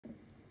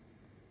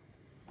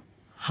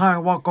Hi,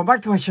 welcome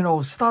back to my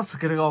channel. Start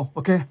Go.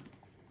 Ok.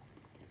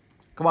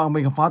 Các bạn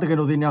mình phá từ game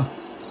đầu tiên nha.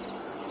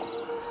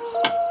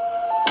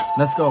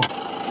 Let's go.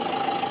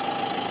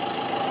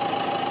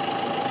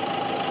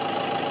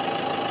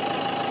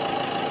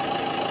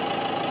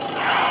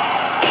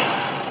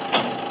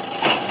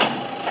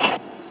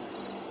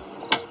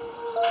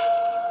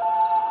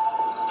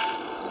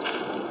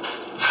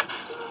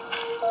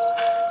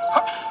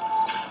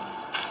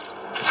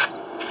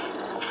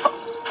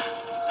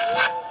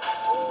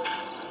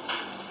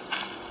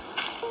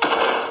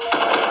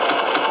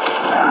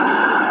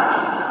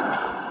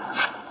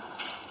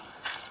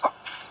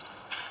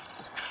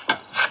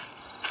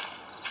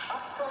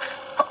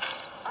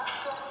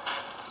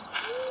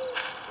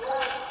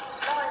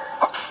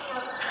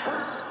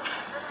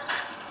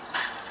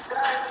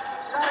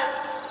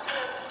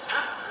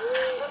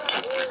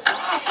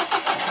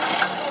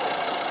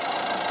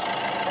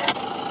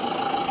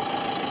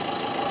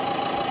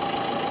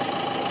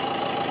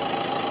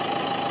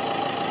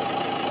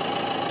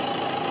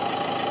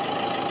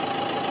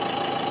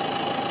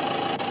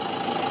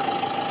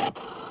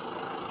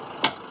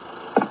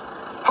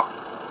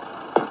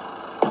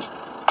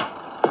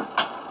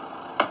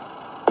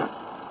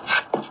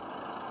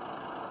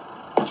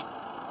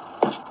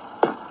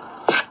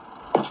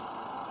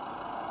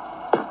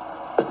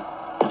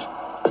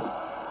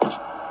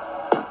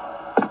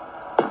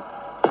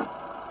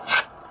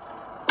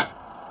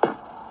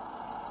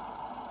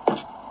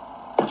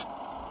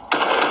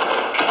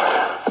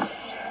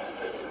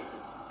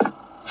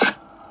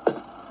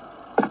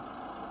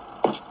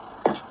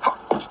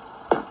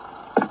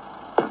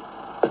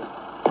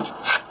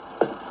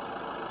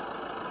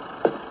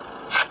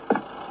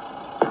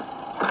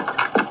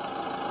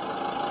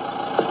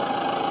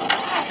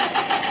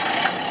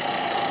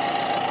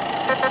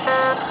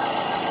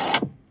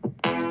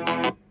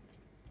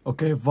 Ok,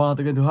 và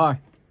từ game thứ hai,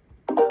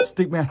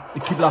 Stickman,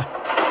 ekip lại.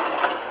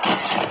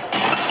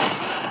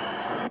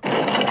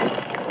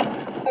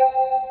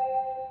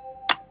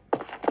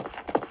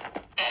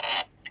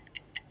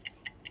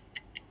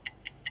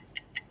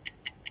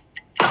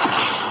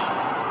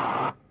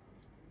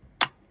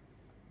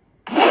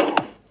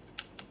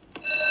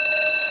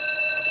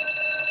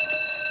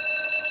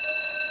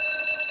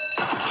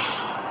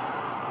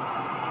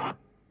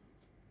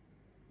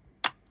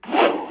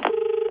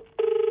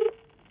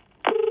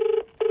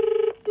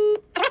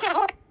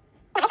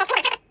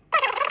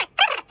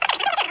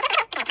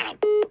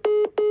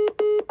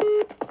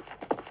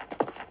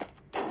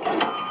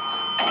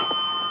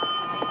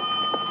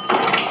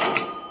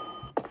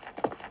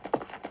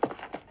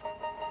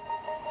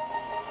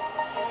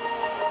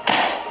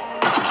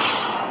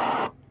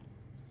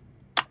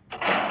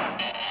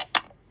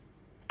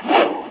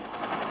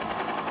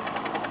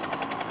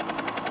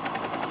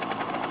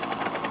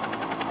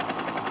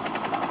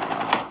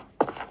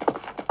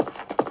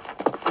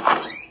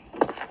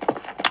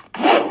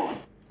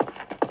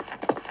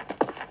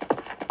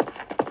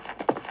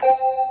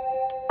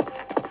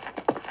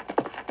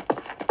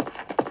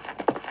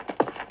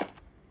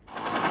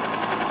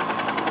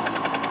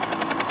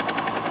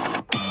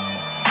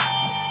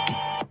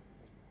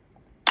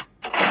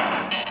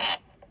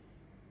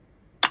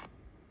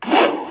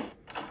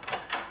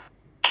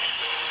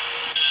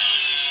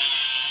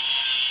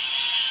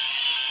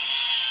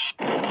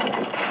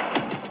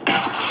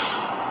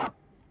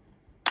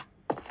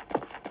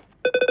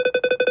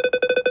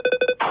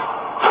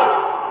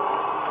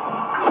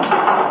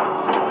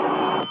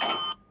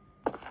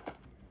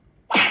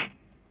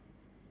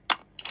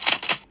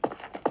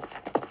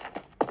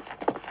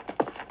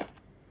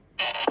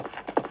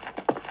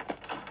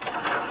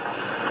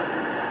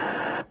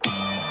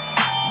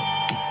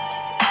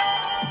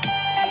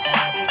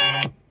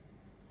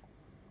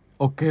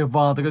 Ok,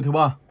 và tới game thứ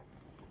ba,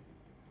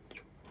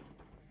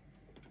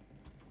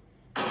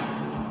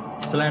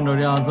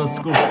 Slendrina The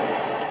School.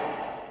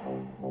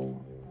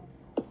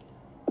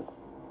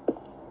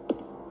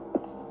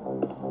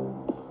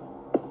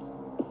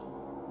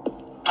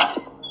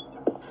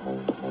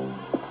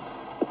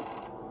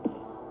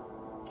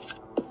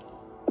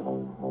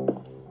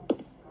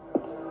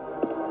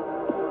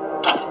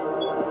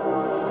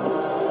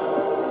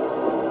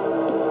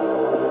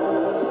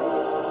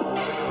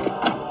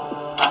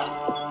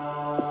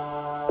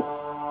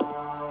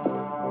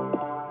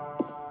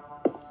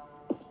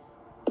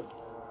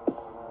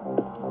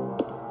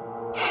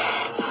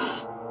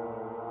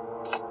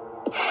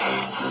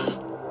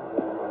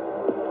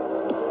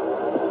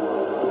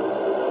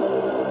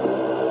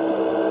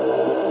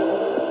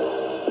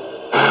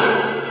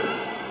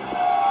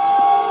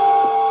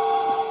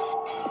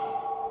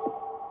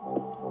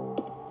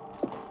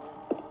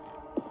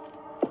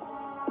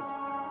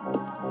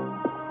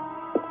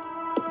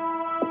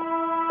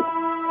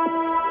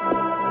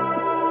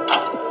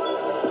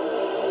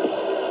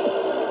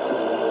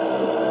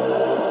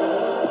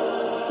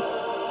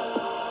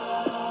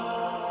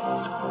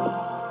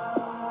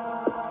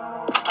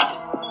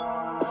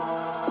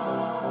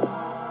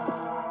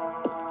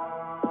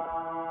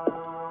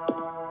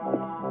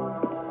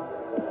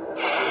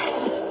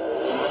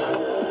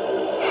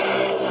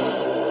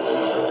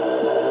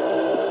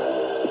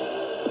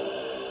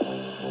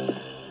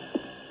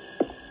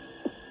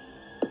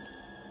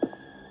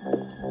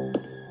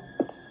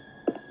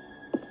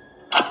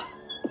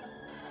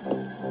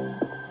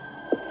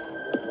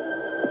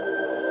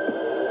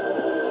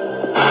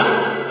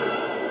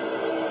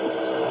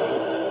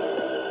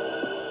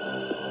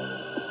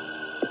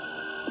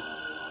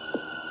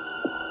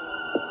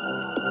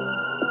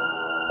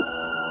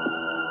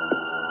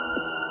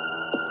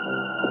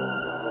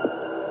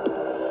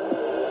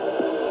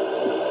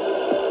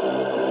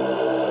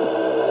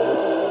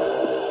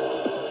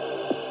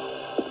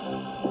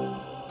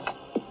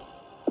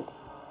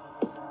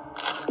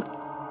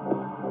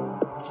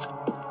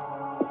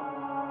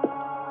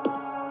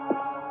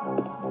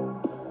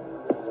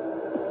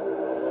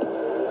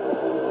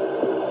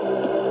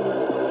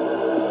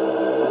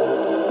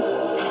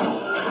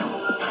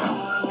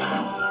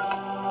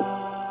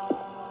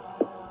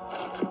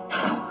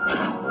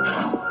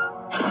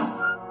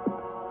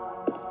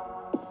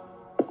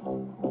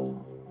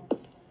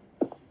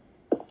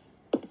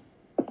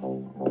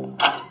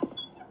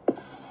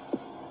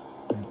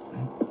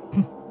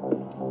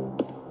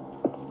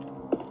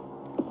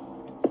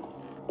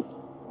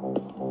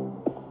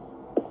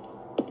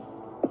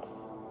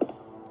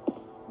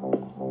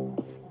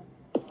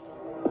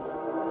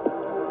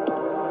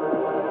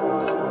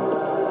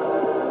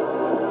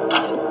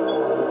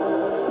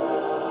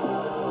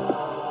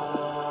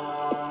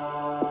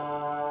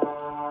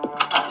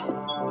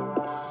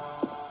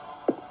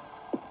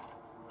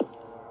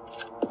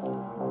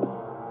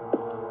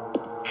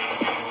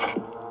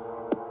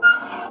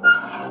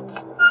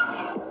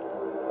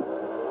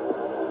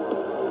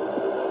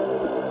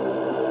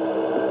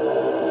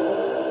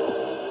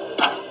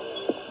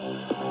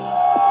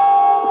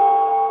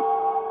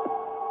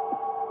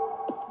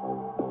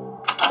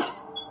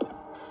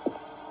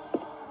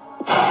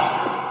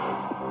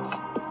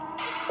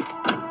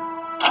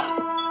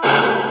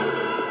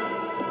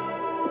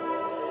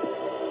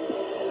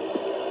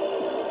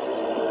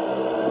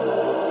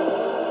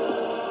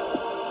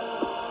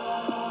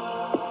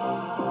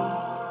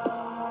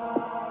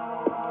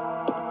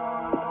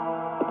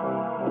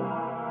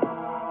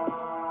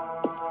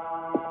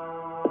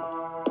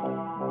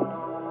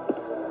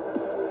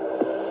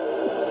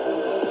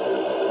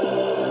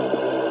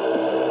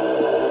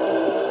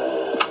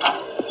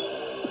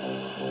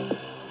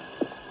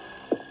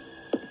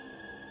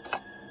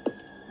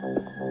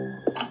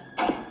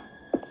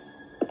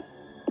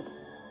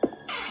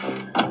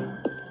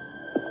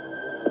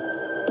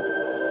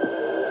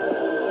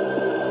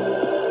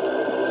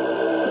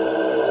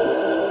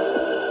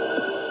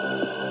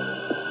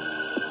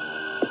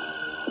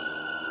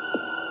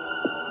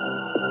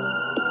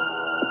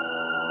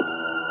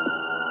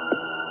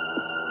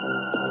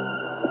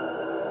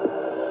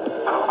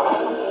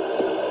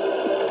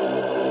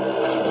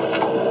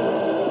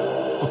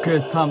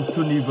 Okay, time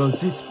to leave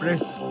this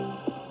place.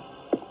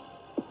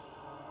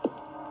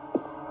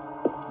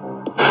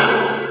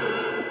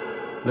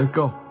 Let's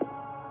go.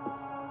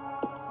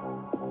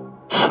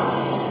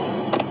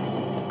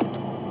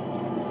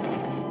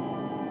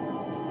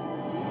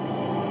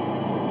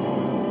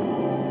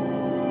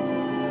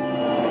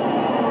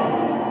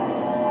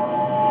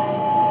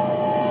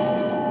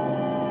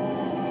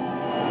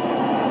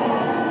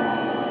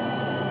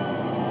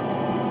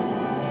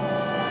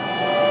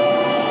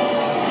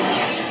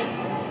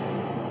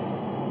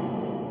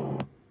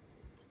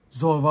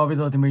 Rồi và bây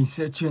giờ thì mình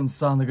sẽ chuyển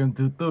sang game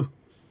thứ tư.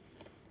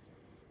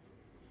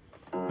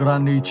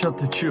 Granny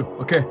Chapter 2.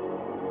 Ok.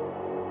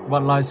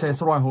 Bạn like, share,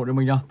 subscribe ủng hộ cho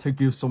mình nha. Thank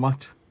you so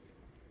much.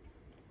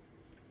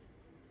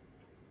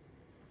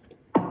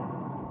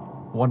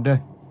 One day.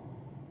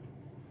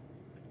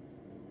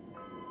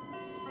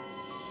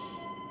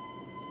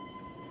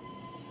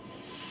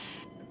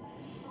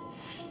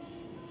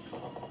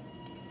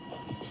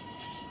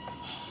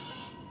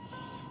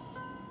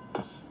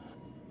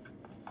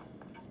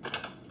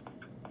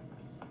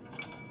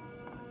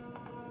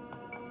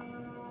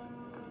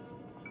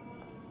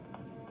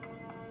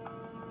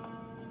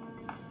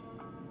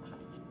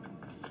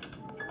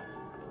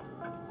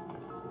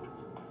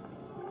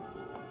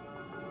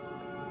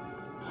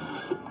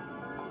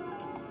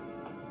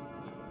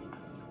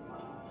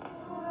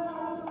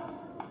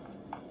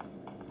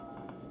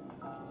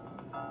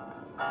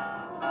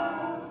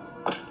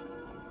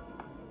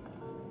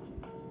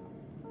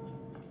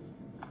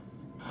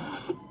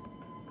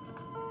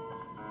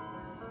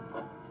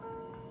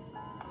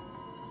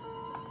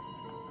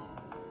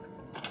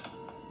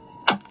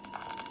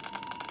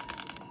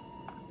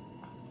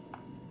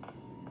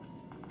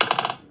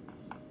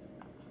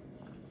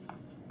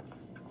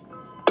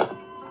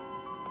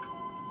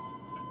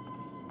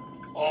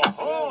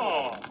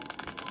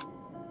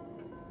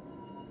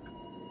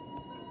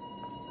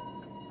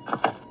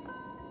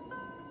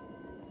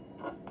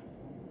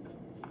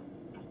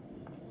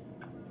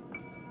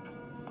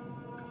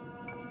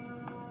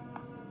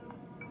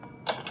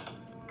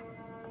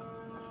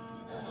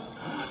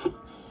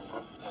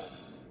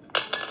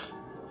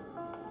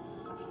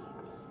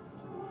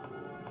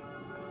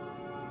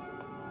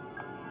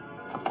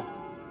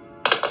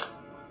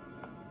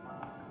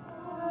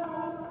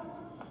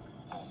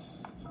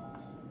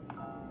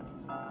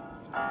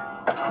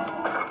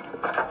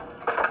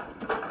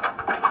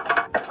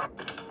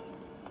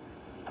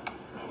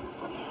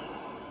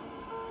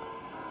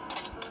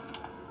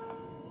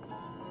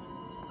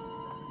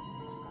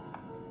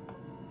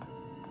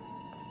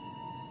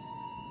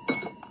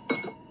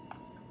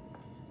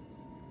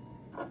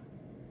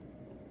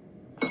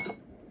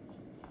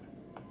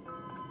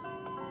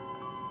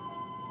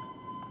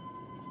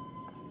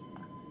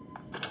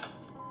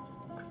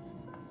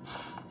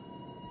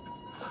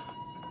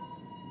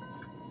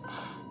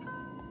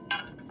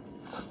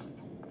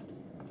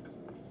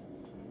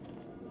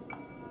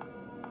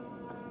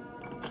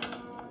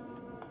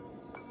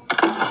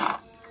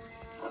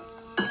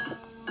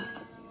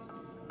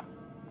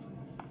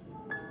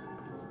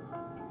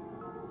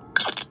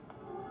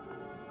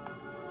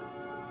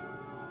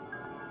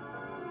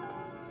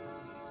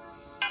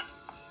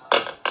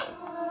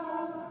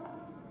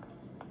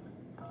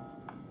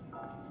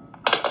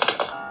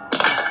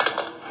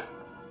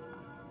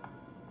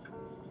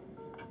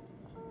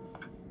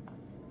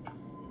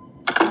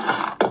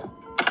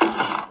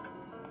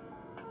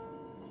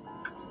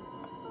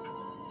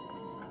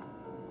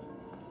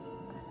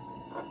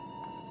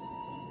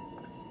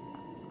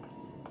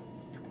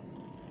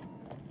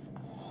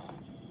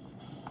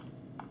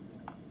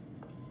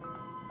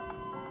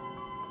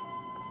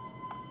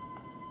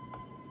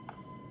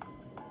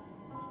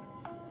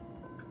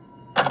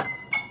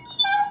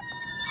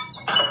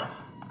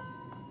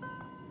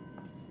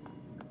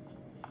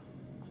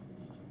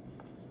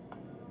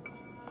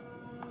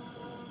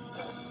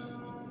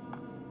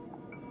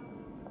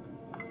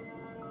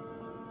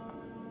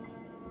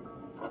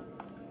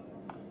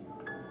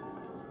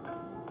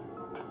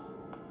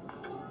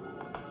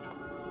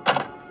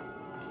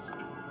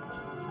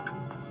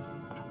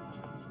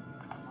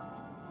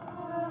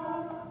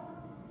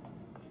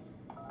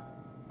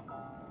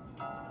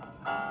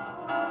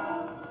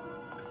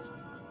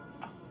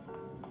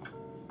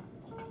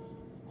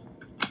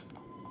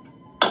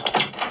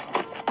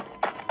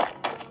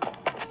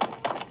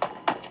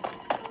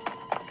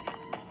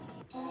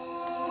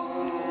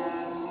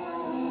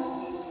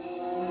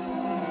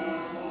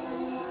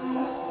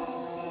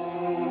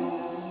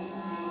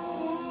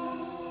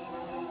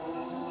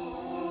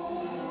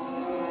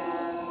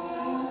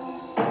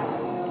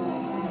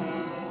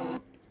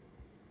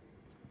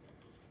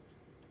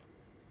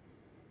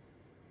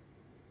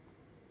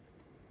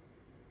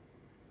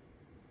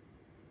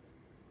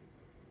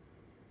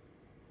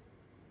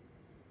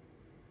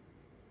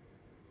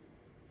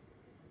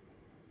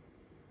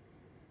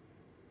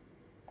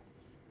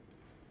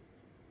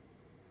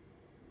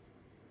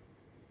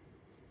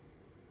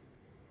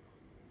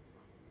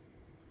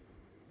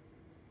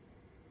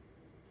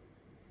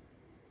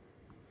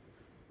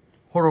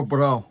 Horror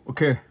Brawl, ok.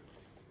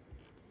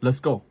 Let's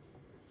go.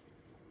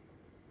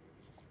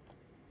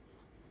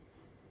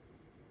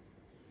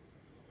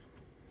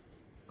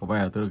 Có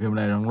vẻ từ game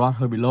này đang load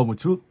hơi bị lâu một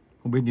chút.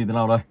 Không biết nhìn thế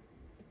nào đây.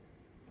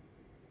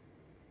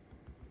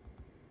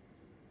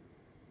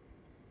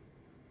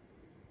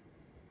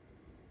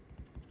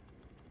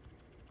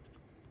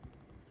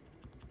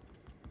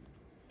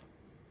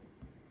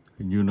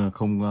 Hình như là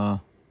không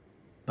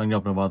đăng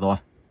nhập được vào rồi.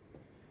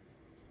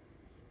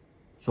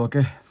 Rồi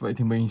ok, vậy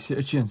thì mình sẽ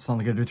chuyển sang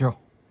cái tiếp theo.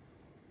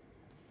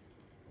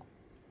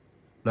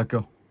 Let's go.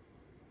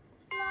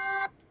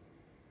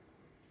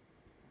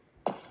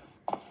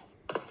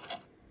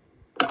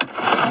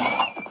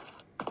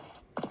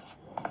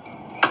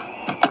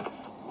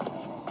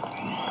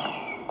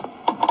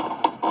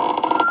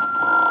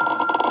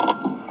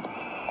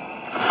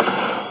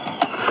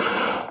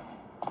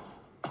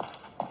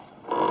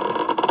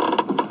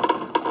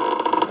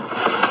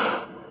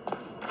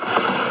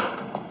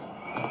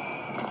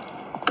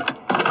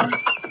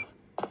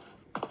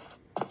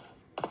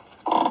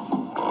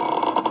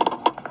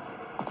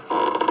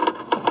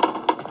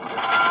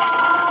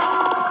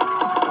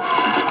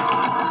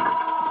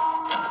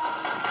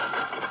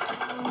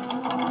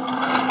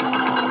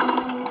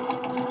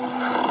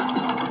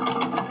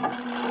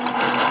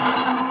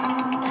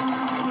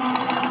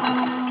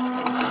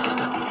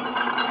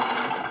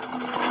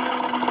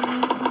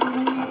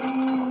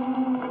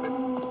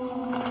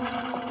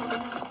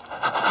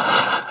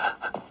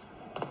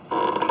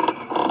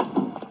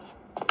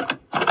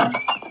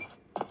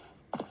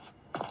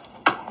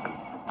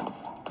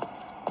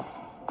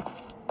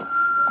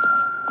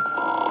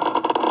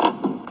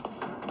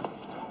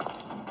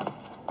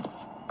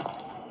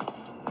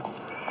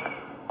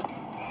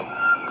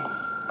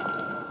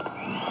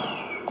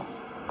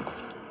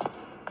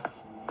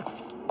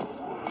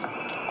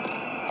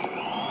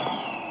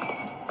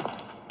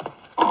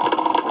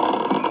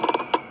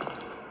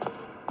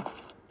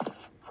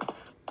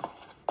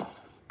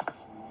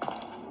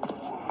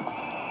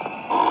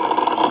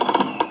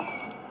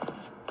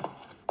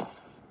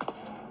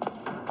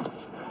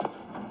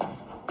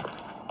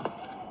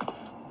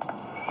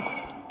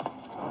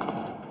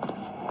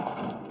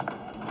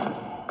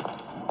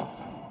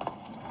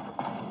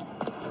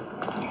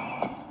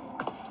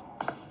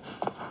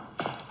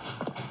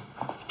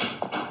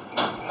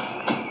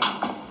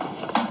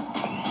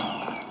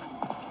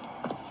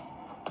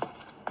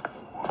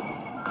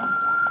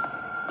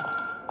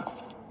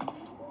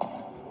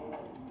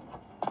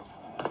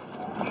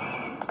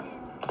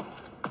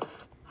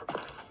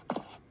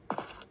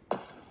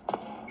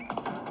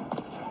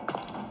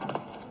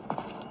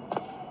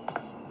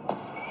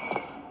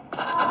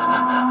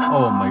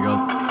 Oh my god.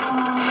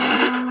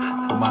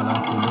 Có bạn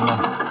đang xuống đúng không?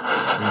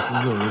 Mình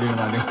sẽ rửa cái đường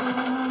này đi.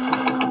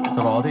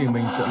 Sau đó thì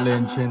mình sẽ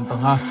lên trên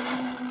tầng 2.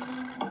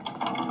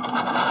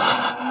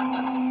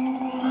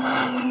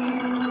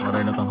 Và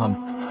đây là tầng hầm.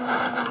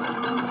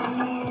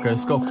 Ok,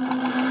 let's go.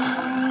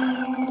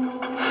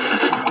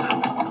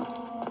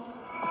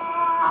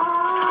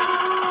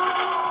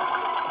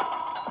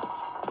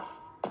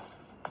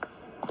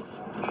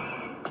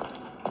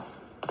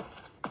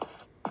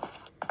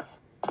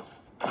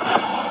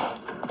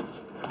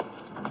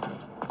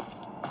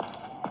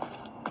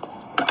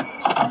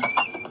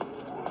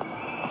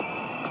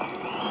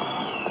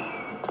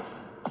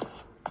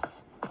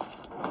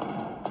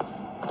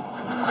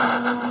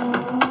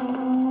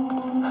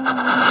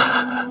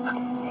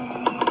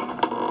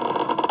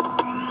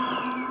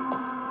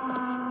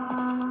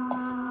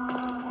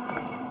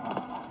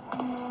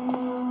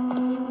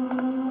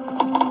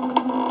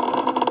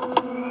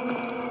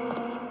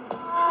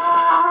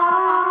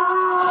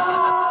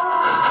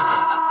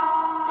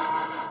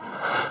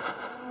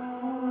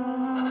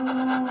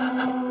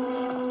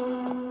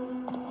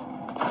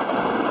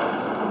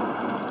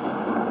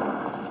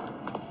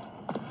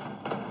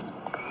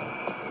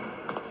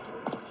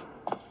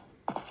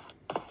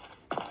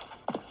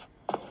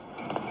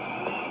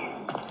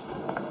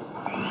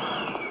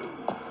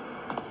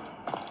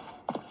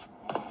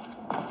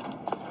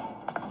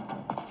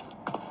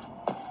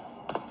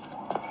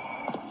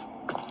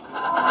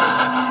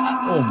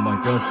 Oh my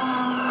god.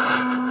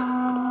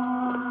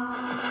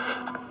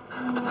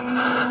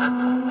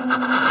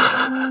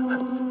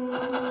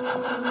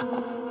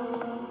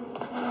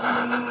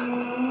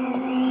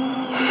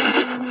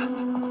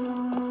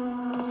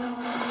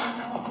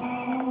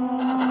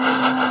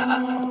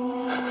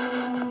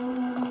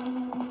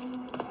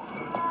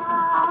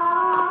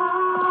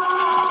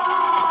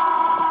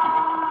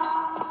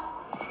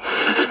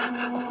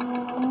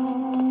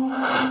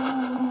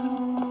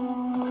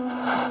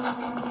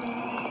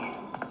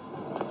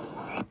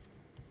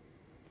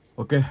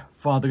 Ok,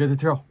 pha tới cái tiếp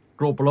theo,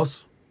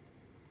 Roblox.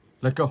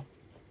 Let's go.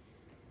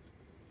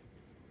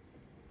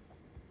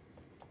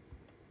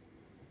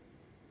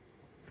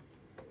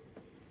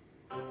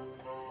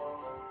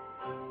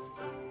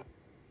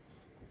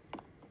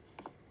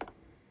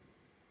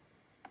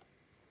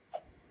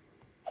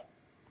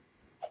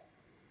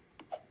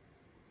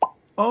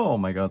 Oh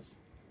my god.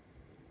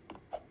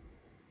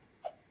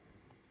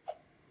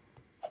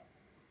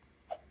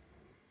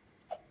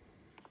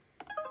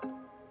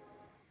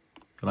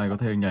 này có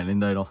thể nhảy lên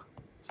đây rồi.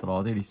 Sau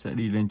đó thì sẽ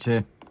đi lên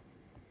trên.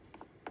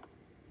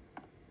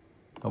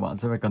 Các bạn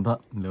sẽ phải cẩn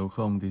thận, nếu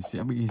không thì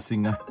sẽ bị hy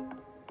sinh ngay.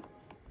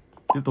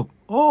 Tiếp tục.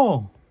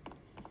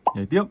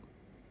 Nhảy tiếp.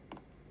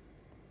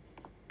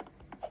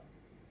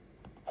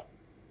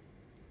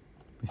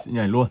 Mình sẽ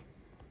nhảy luôn.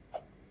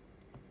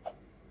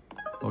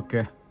 Ok.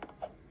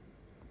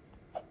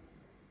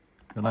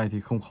 Cái này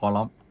thì không khó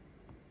lắm.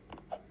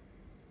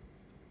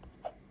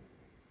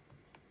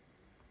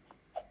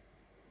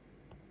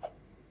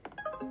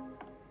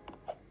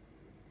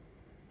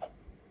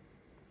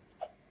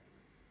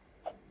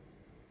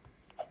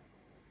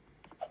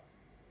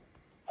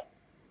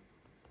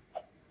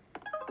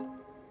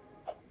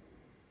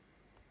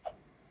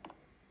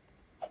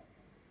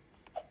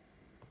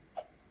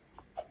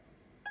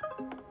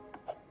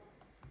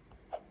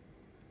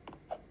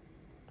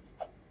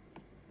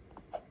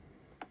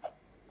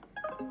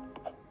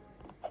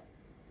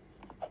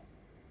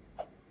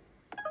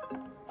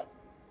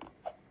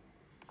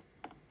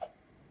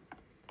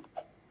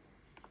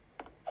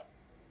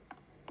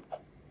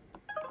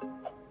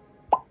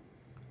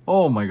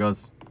 Oh my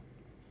god.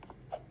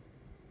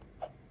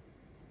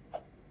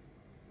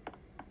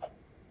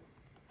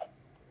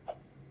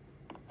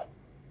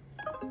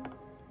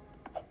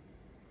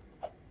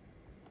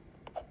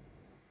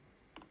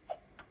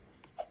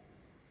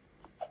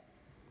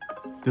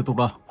 Tiếp tục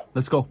nào.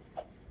 Let's go.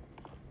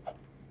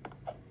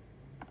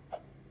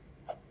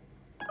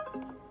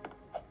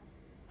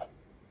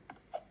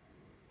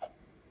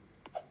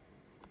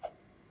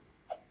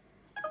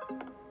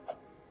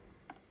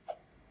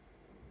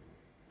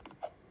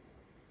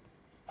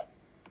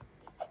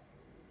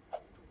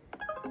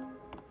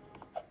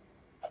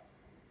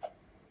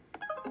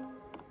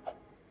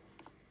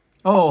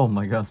 Oh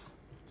my god.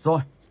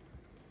 Rồi.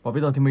 Và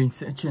bây giờ thì mình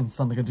sẽ chuyển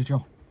sang cái tiếp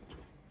theo.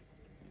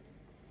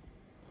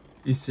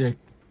 It's a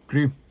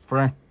cream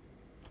friend.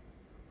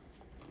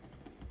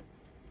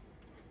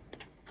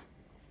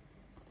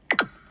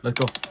 Let's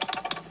go.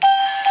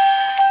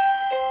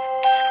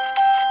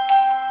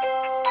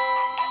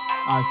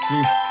 Ice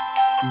cream.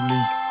 Two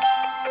leaves.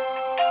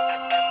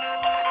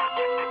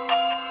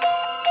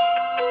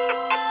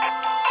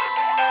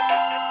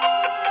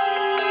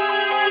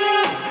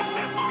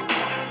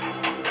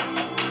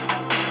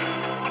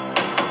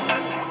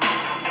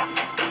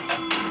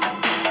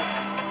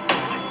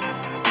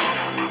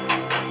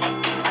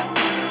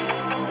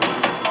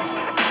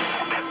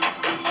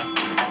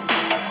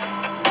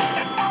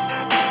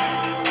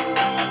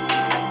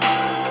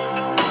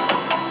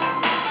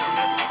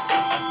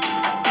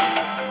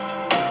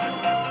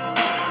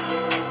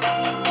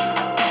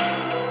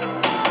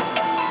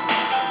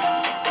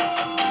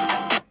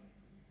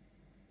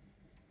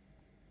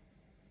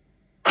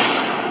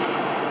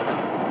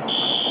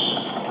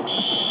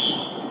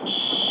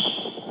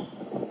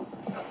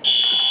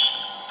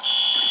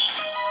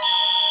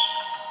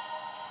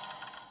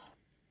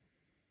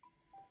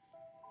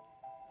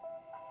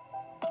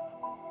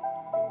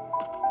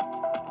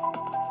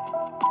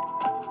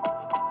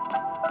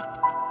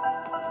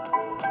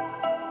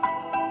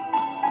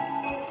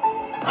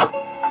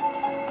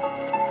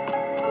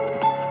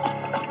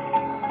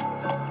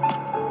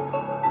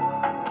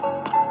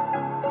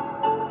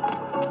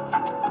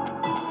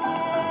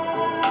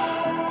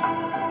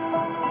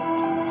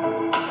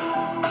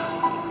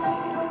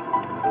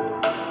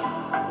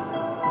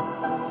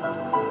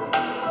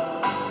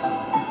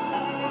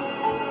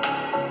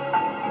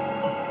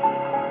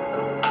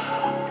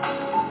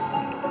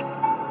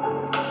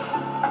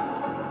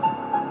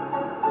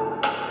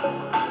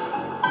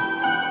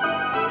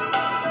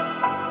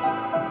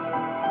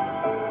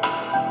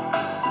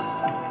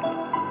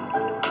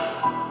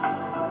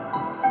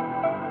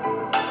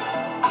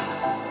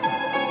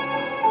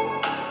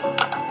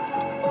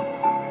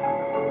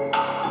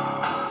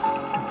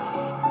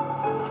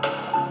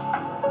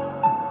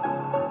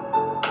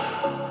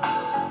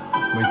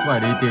 Mình sẽ phải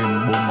đi tìm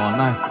 4 món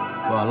này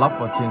và lắp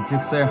vào trên chiếc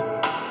xe.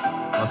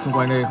 Và xung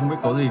quanh đây không biết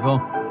có gì không.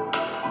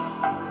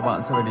 Các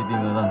bạn sẽ phải đi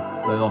tìm dần.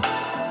 Đây rồi.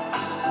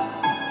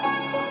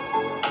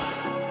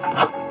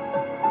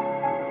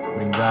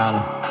 Bình ga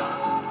này,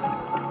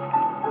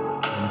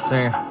 bánh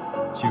xe,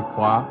 chìa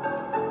khóa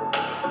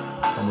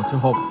và một chiếc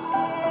hộp.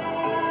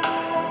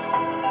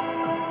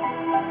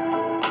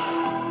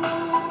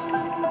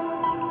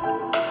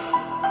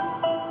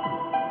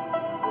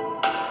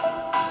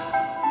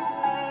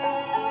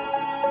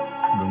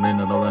 Đường lên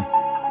ở đâu đây?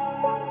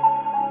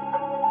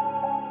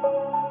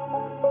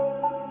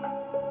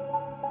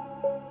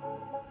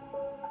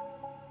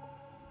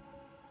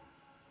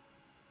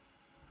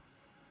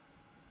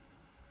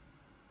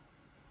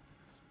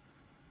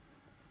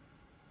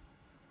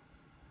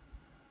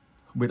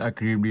 Không biết ice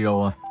cream đi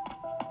đâu rồi.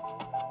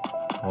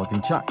 Có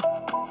tiếng chạy,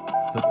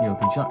 rất nhiều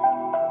tiếng chạy.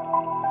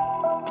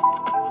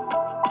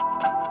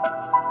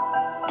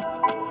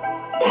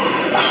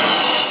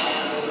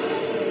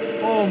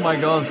 Oh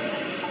my god.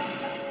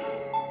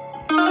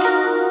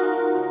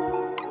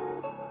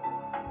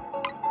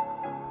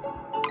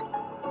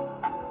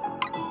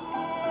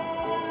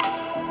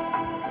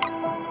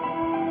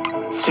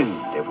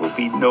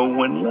 no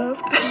one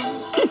left.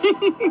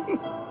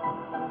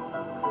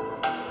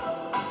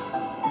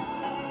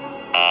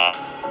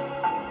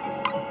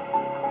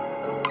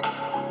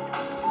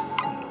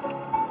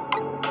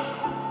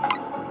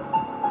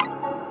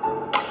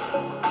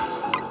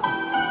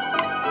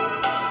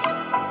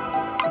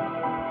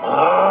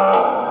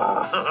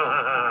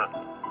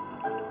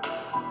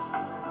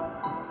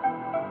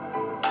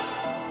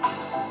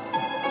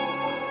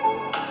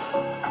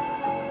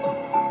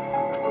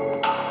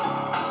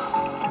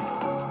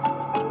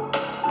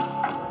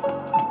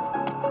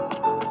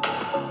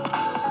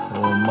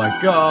 Oh my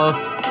god,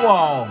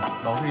 wow,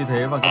 đó khi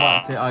thế và các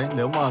bạn sẽ ấy,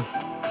 nếu mà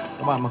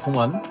các bạn mà không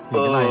ấn thì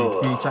cái này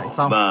khi chạy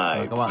xong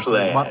là các bạn sẽ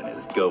bị bắt.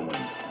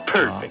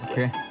 Ok,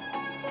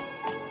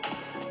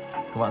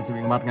 các bạn sẽ bị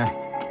bắt ngay.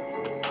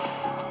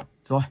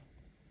 Rồi,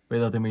 bây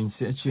giờ thì mình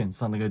sẽ chuyển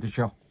sang cái tiếp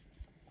theo,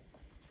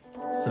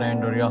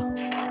 Slendrina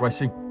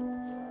Racing.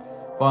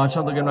 Và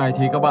trong tựa game này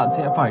thì các bạn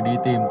sẽ phải đi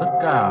tìm tất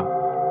cả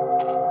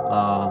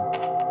là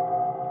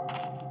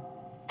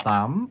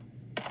 8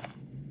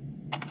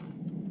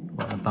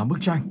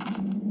 bức tranh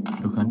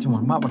được gắn trong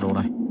món map bản đồ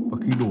này. Và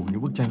khi đủ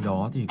những bức tranh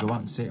đó thì các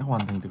bạn sẽ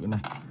hoàn thành tựa game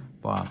này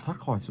và thoát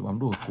khỏi sự bám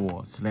đuổi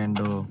của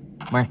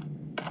Slenderman.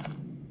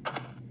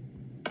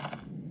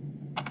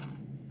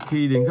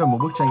 Khi đến gần một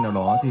bức tranh nào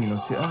đó thì nó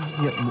sẽ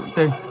hiện mũi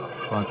tên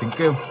và tiếng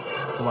kêu.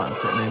 Các bạn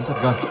sẽ đến thật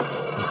gần.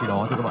 Và khi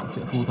đó thì các bạn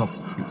sẽ thu thập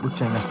những bức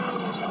tranh này.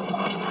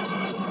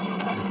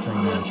 Bức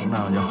tranh này ở chỗ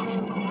nào nhỉ?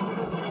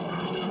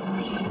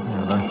 Có thể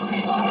ở đây.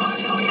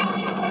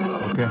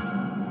 Ok.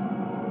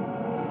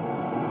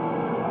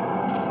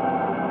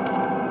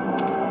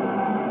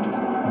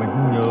 Mình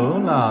không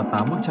nhớ là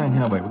 8 bức tranh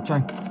hay là 7 bức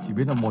tranh, chỉ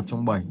biết là một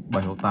trong 7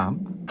 hoặc 8.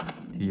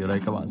 Thì ở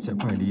đây các bạn sẽ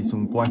phải đi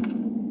xung quanh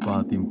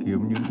và tìm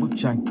kiếm những bức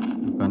tranh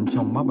được gắn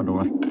trong map bản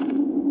đồ này.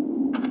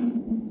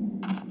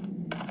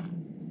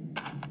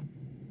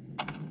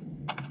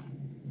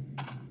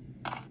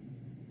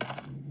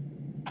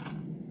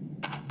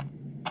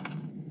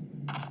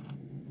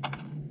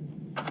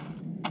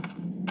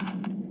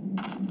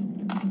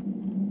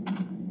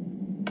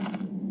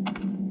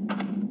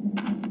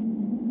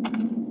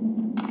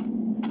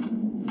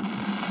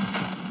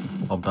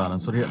 Ông ta đã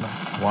xuất hiện rồi.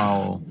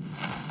 Wow.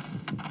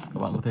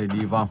 Các bạn có thể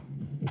đi vào,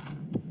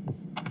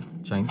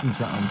 tránh tình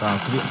trạng ông ta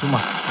xuất hiện trước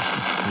mặt.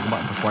 Thì các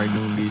bạn phải quay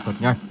lưng đi thật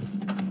nhanh.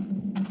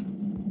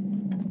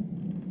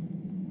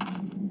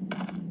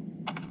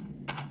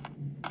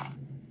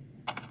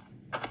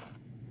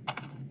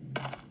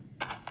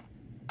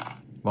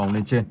 Vòng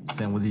lên trên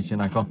xem có gì trên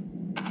này không.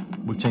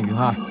 Bức tranh thứ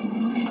hai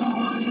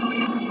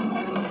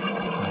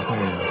có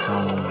thể ở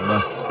trong đây.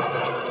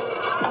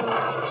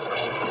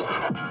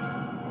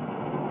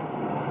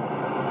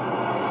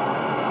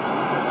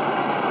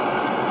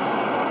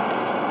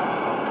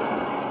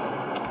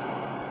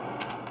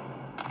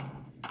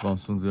 Vòng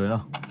xuống dưới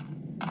nào.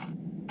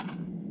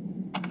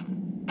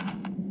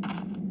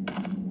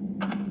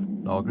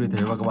 Đó, cứ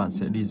thế và các bạn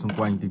sẽ đi xung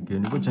quanh tìm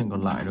kiếm những bức tranh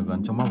còn lại được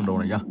gắn trong map bản đồ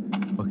này nhá.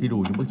 Và khi đủ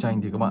những bức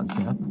tranh thì các bạn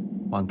sẽ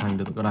hoàn thành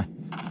được cái này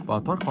và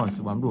thoát khỏi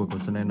sự bám đuổi của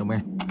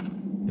Slenderman.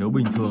 Nếu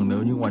bình thường,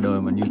 nếu như ngoài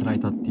đời mà như thế này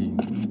thật thì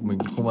mình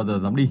không bao giờ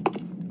dám đi,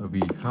 bởi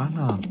vì khá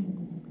là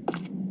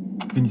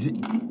kinh dị.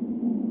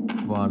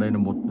 Và đây là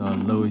một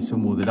nơi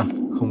sương mù dày đặc,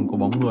 không có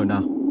bóng người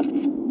nào,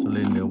 cho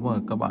nên nếu mà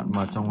các bạn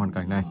mà trong hoàn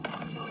cảnh này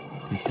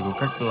thì chỉ có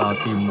cách là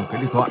tìm một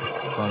cái điện thoại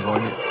và gọi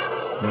điện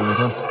nhờ người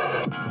thân.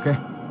 Ok,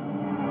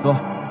 rồi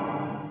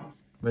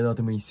bây giờ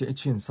thì mình sẽ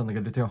chuyển sang cái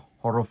tiếp theo,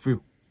 horror film.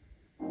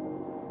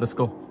 Let's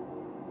go.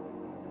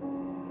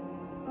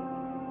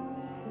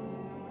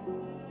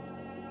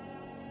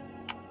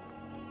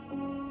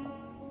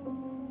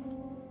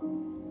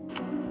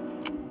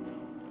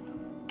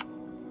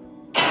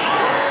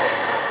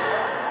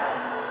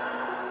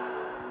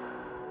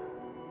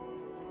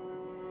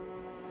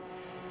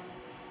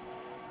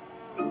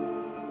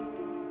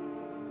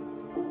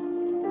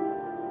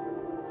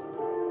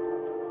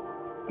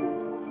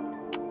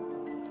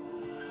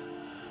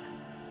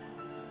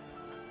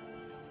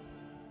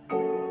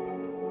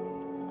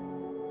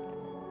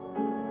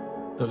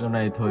 Tựa game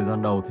này thời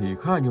gian đầu thì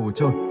khá là nhiều người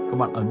chơi. Các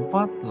bạn ấn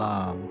phát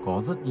là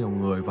có rất nhiều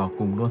người vào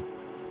cùng luôn.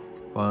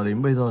 Và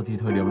đến bây giờ thì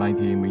thời điểm này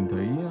thì mình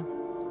thấy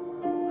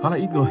khá là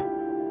ít người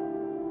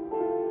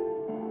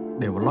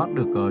để một lát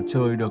được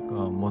chơi được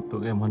một tựa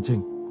game hoàn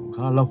chỉnh cũng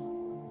khá là lâu.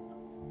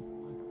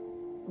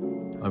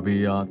 Bởi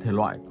vì thể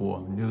loại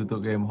của như tựa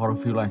game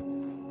horror film này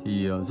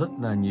thì rất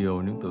là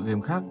nhiều những tựa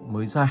game khác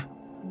mới ra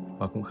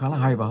và cũng khá là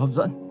hay và hấp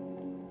dẫn,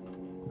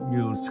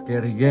 như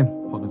scary game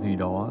hoặc gì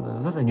đó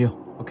rất là nhiều.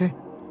 Ok,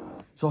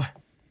 rồi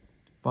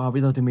và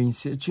bây giờ thì mình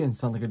sẽ chuyển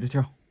sang cái tiếp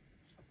theo.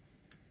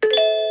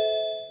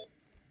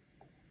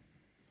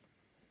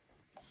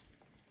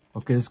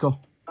 Ok, let's go.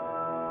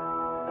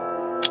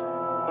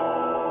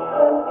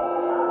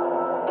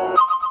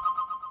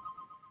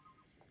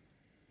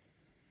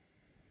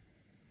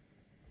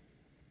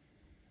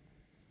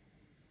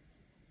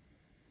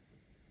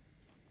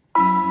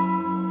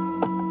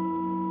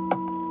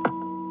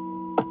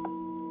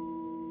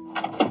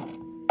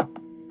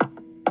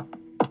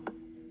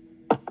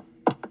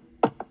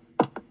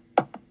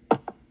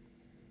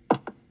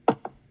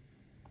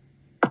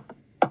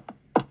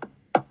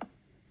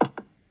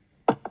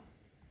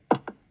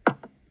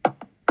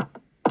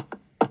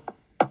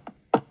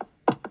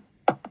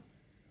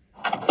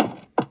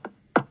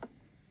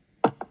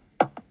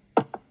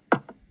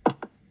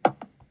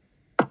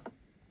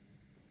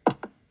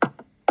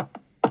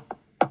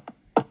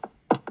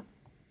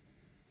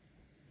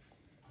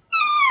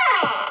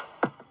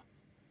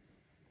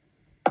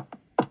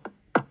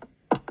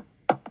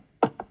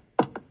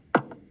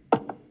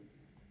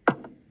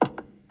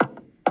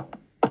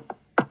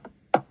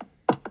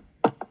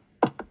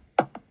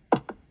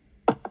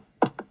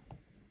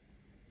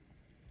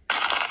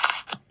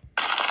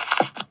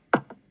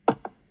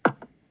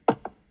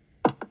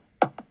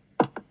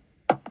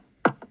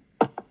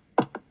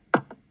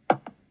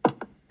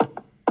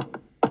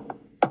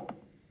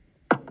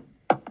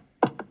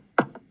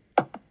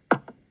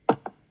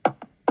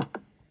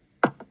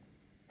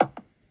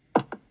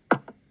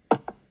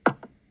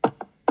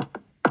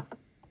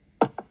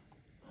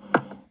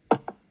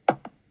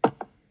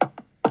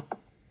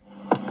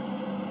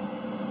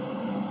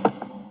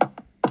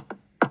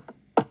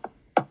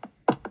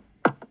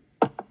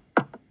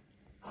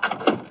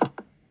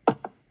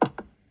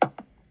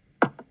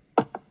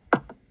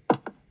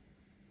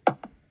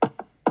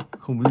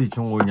 không có gì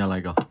trong ngôi nhà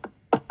này cả.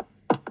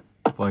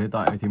 Và hiện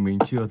tại thì mình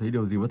chưa thấy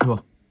điều gì bất thường.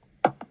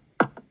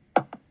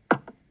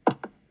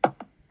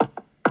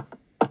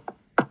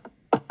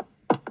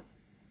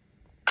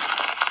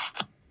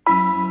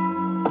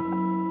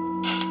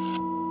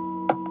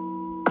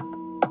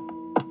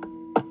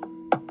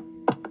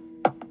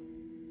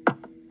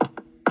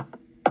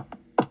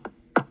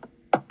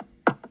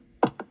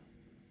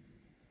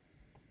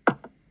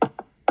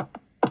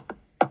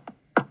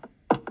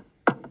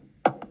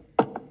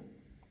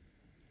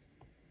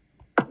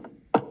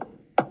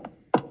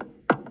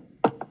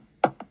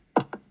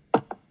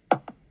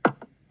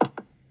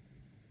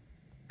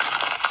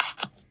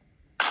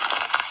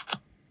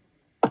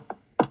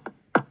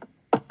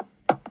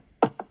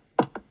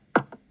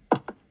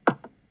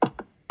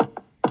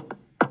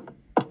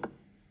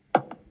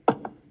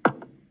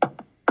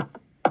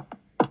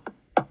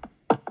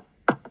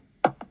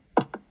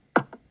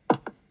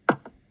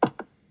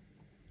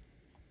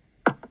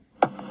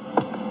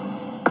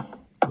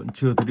 Vẫn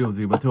chưa thấy điều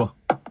gì bất thường.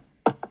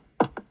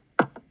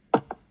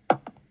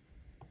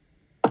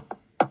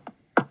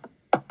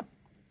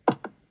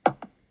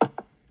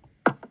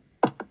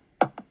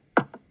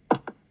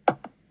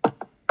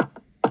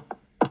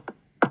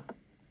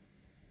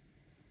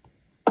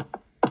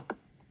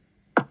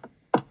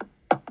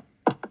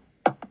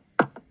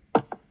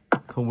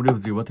 Không có điều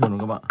gì bất thường đâu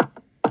các bạn.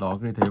 Đó,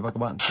 như thế và các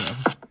bạn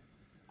sẽ...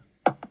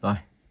 Đây,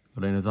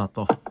 ở đây là giật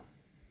rồi.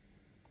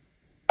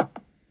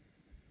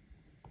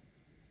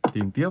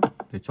 Tìm tiếp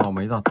để cho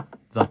máy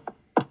giật.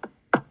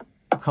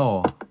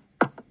 Ồ.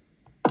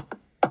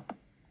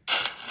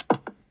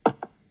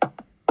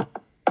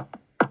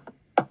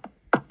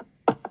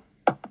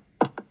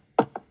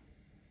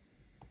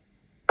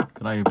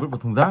 Cái này vứt vào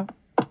thùng rác.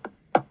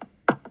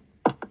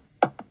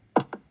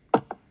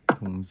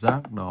 Thùng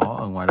rác đó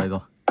ở ngoài đây rồi.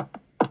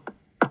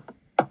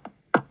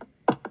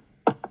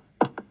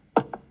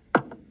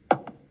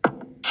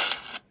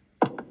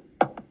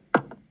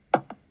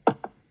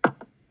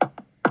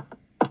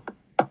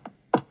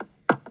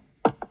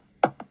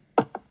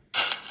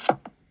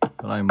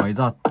 Cái này máy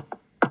giặt.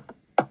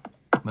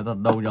 Máy giặt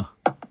đâu nhỉ?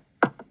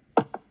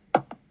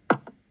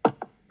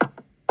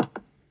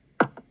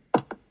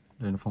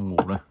 Đây là phòng ngủ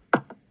đây.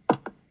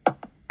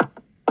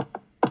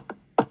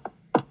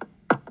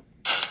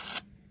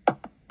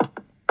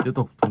 Tiếp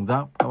tục thùng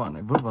rác, các bạn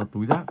lại vứt vào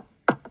túi rác.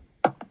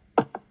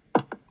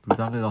 Túi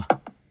rác đây rồi.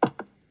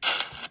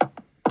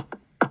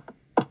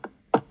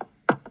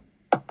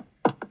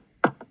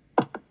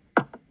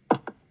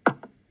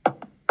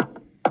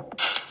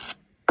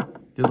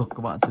 Tiếp tục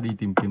các bạn sẽ đi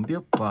tìm kiếm tiếp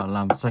và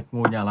làm sạch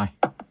ngôi nhà này.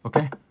 Ok.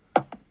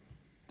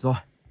 Rồi,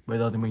 bây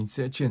giờ thì mình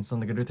sẽ chuyển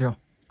sang cái tiếp theo.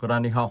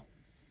 Granny House.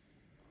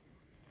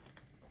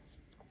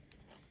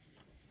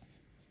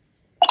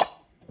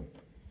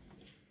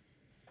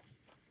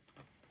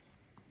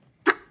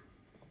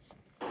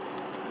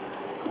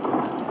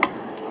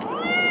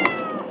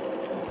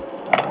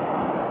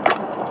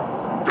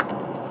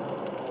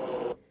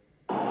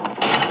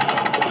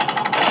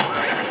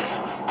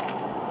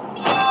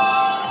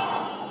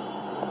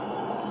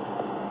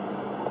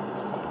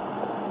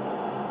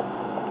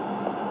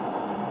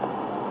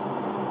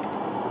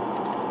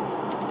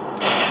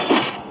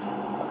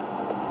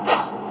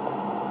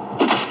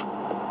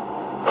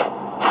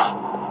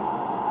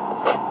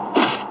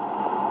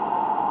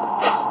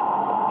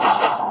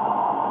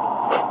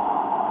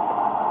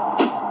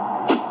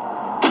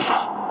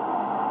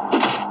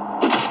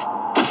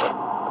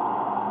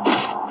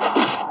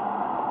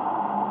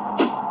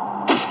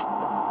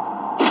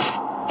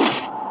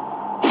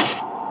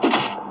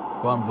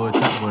 Các bạn vừa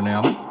chặn vừa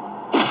ném,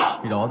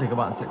 khi đó thì các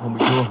bạn sẽ không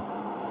bị thương.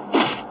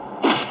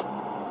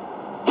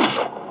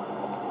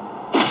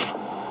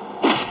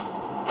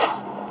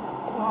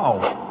 Wow.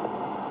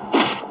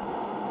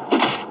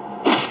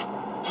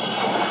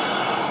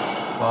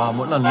 Và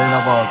mỗi lần lên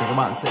level thì các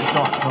bạn sẽ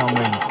chọn cho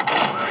mình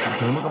những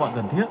thứ mà các bạn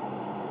cần thiết.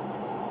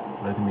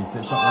 Đây thì mình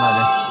sẽ chọn cái này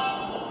đây.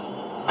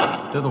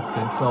 Tiếp tục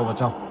tiến sâu vào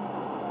trong.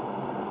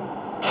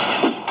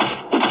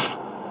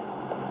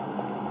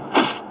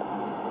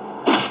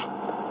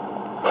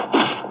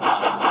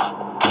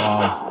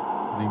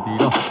 Dính tí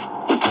đâu,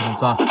 không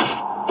sao.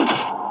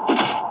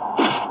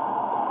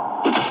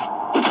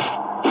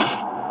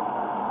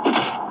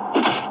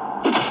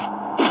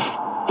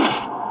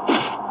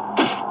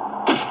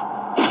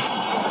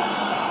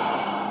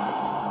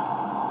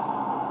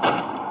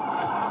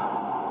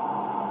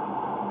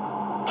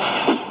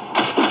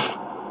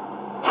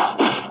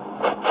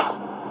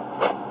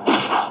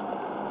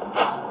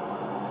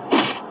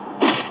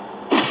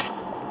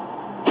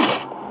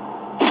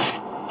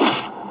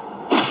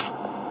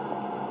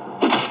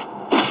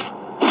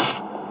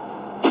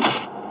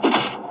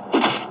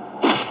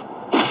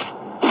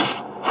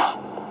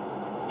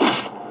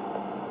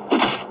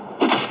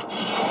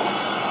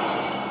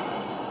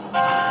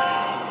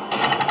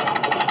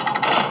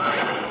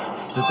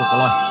 Tiếp tục có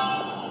lời.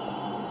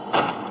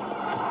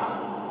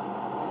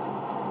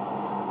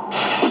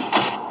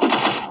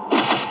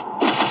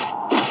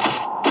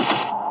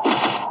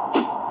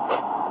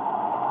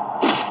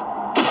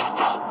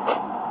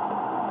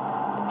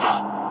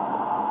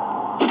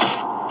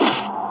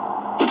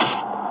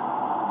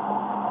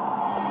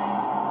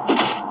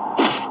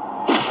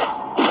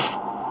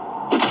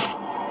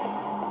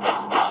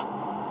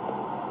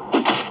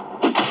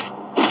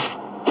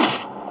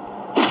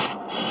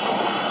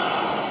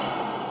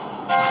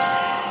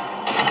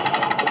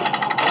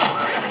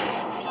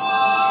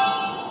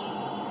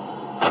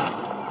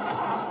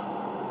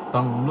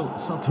 tăng lượng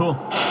sát thương.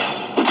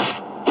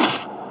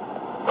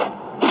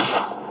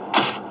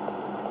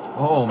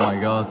 Oh my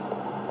god.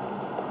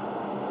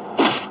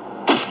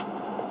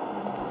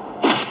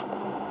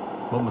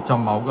 Mất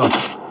 100 máu cơ.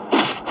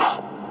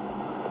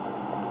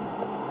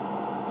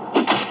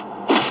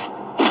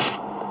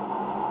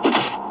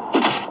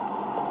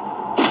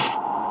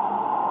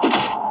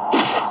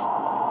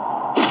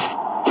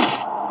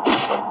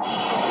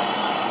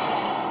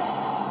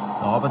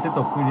 Đó, và tiếp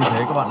tục như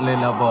thế các bạn lên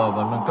level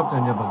và nâng cấp cho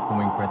nhân vật của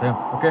mình khỏe thêm.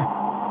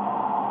 Ok.